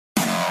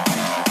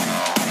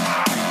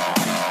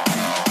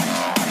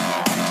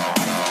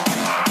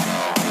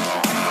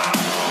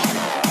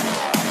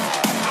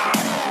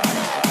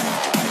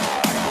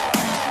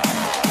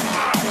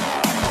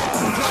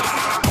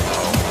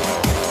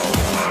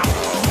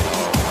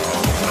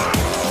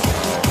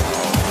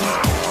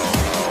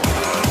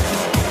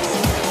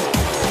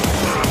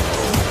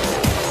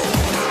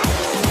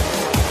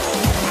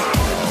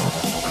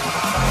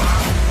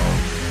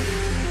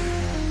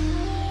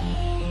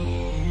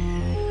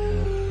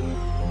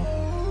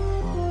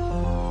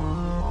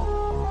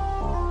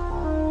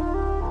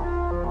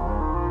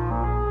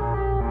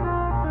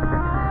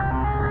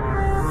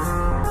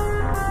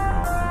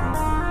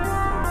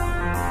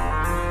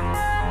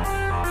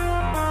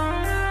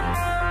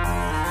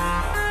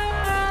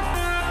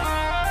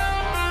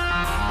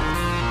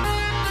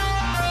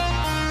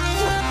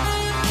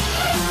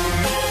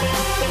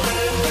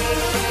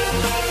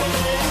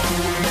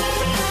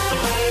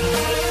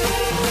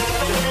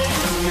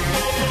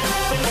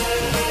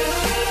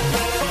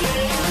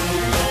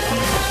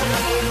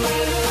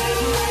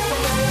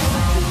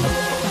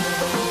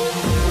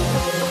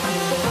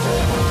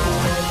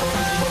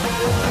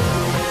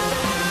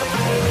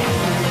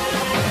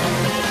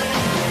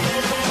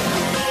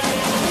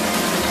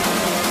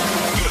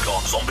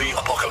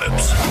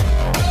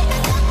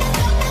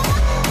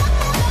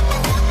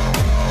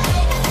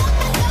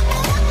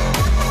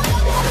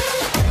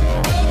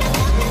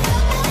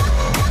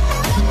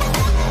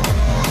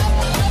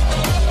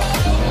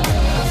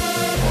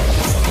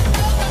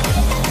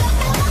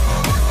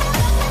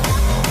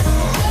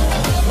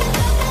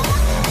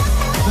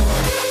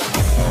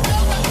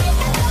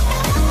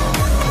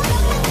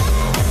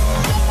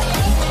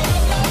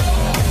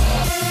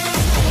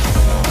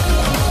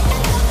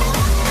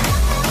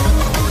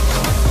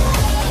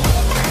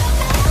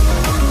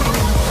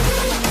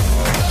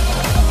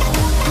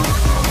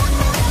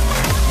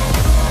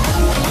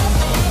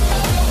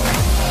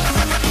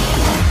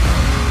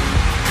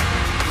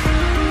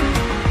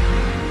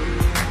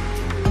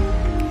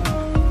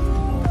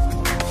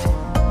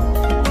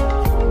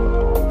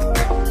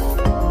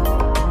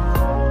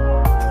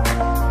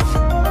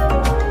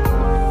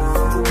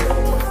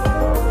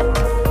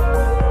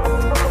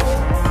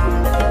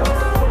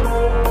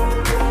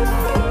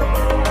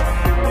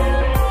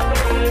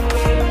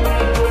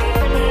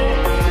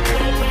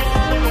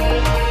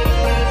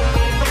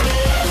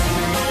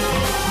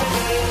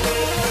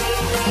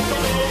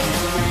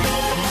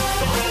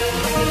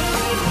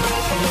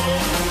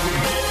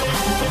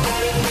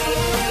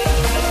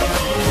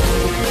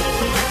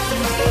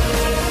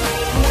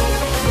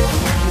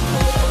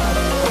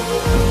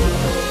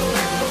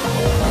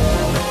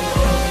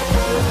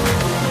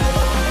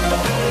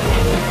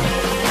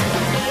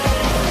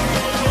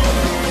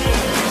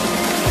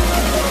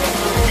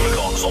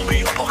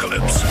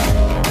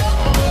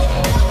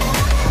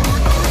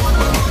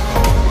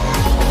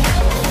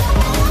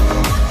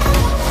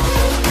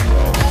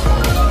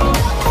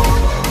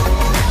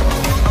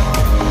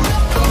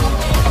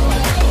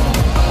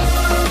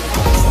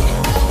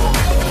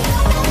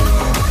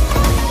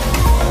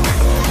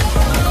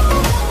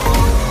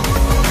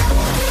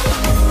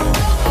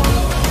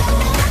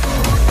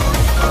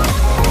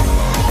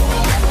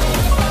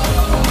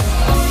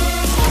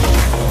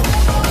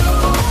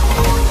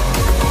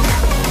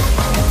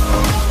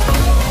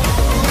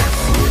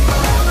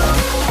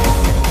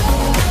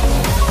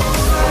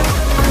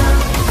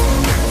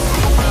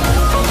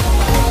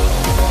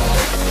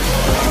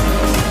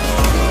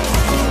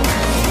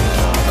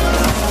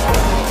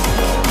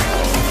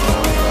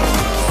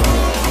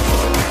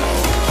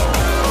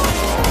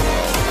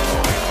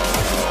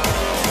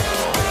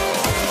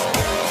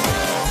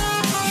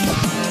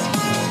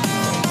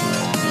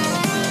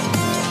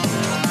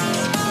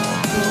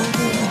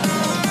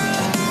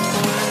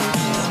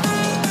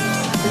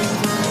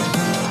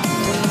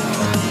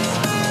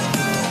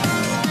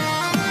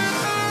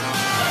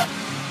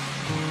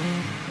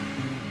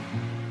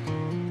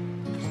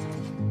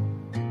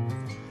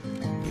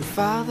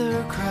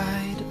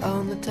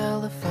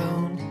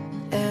telephone,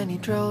 and he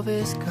drove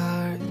his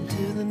car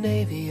into the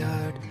Navy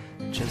Yard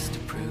just to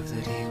prove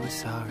that he was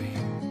sorry.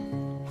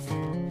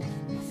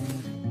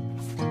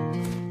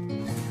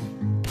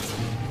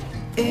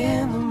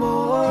 In the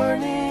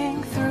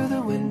morning, through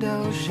the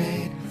window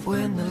shade,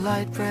 when the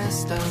light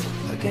pressed up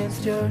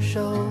against your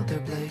shoulder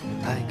blade,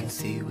 I could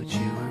see what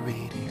you were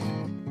reading.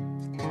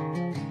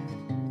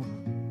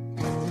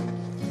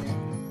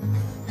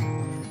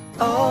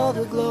 All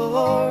the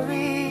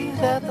glory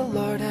that the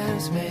Lord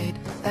has made,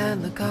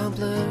 and the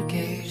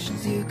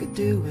complications you could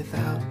do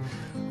without,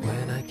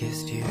 when I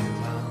kissed you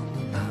on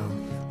the mouth.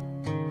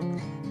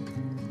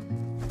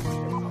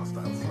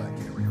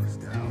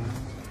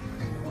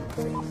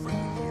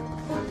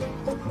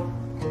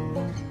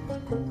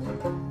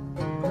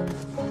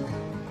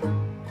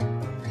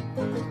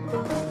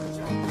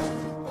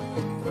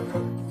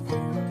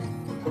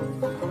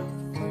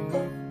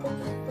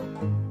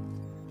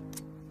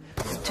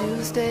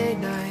 Tuesday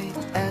night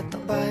at the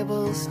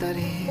Bible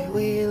study,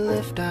 we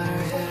lift our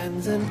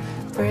hands and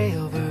pray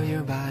over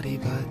your body,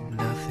 but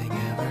nothing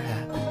ever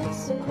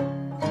happens.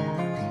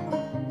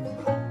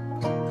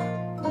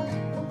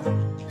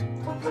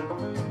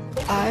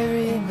 I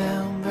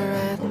remember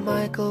at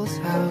Michael's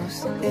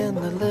house in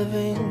the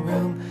living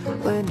room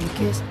when you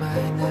kissed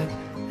my neck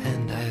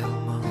and I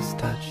almost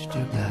touched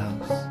your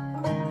blouse.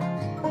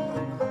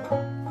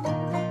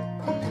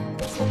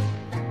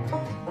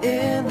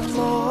 In the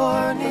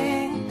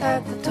morning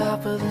at the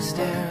top of the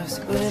stairs,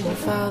 when your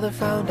father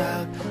found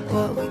out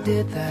what we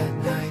did that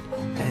night,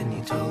 and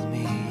you told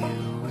me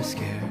you were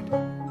scared.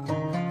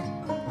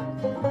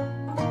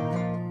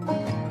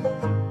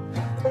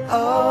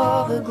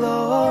 All the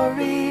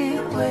glory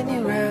when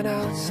you ran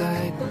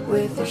outside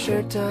with your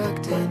shirt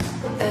tucked in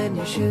and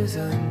your shoes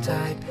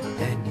untied,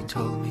 and you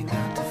told me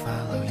not to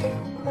follow you.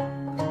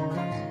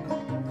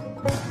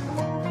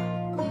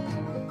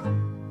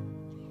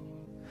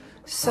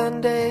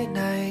 Sunday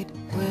night,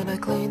 when I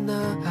clean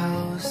the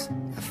house,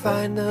 I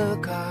find the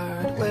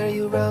card where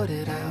you wrote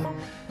it out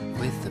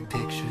with the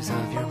pictures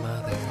of your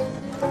mother.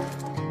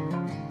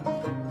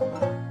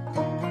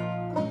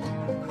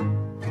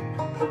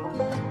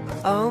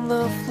 On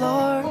the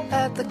floor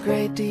at the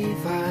Great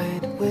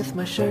Divide, with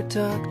my shirt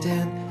tucked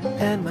in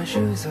and my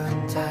shoes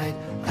untied,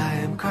 I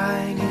am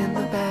crying in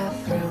the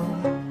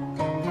bathroom.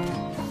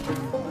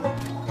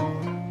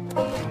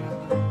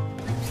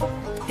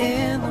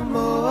 In the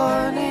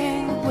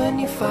morning, when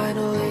you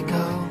finally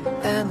go,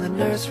 and the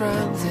nurse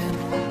runs in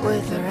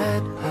with her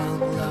head hung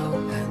low,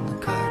 and the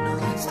cardinal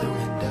hits the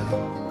window.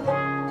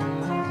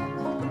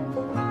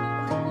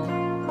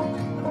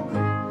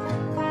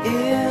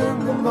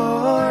 In the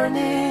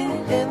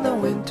morning, in the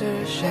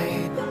winter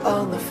shade,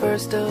 on the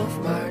 1st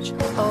of March,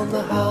 on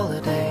the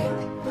holiday,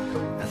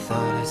 I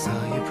thought I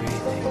saw you breathe.